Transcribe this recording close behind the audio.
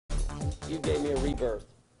you gave me a rebirth.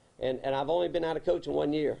 And I've only been out of coaching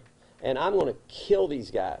 1 year. And I'm going to kill these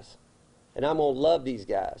guys. And I'm going to love these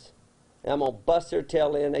guys. And I'm going to bust their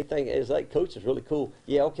tail in. They think, it's like, Coach is really cool.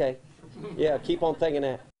 Yeah, okay. Yeah, keep on thinking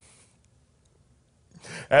that.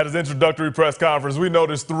 At his introductory press conference, we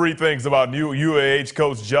noticed 3 things about new UAH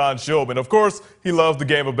coach John Shulman. Of course, he loves the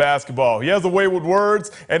game of basketball. He has a way with words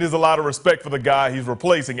and has a lot of respect for the guy he's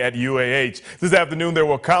replacing at UAH. This afternoon, there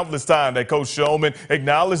were countless times that Coach Shulman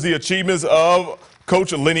acknowledged the achievements of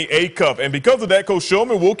Coach Lennie Acuff. And because of that, Coach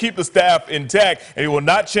Shulman will keep the staff intact, and he will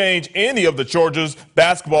not change any of the Georgia's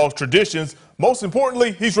basketball traditions. Most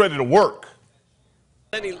importantly, he's ready to work.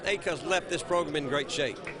 Lennie Acuff left this program in great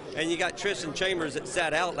shape. And you got Tristan Chambers that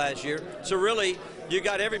sat out last year. So really, you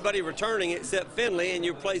got everybody returning except Finley, and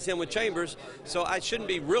you replace him with Chambers. So I shouldn't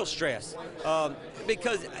be real stressed.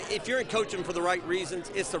 Because if you're in coaching for the right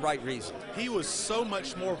reasons, it's the right reason. He was so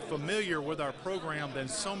much more familiar with our program than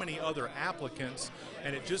so many other applicants,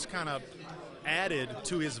 and it just kind of added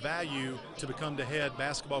to his value to become the head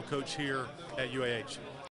basketball coach here at UAH.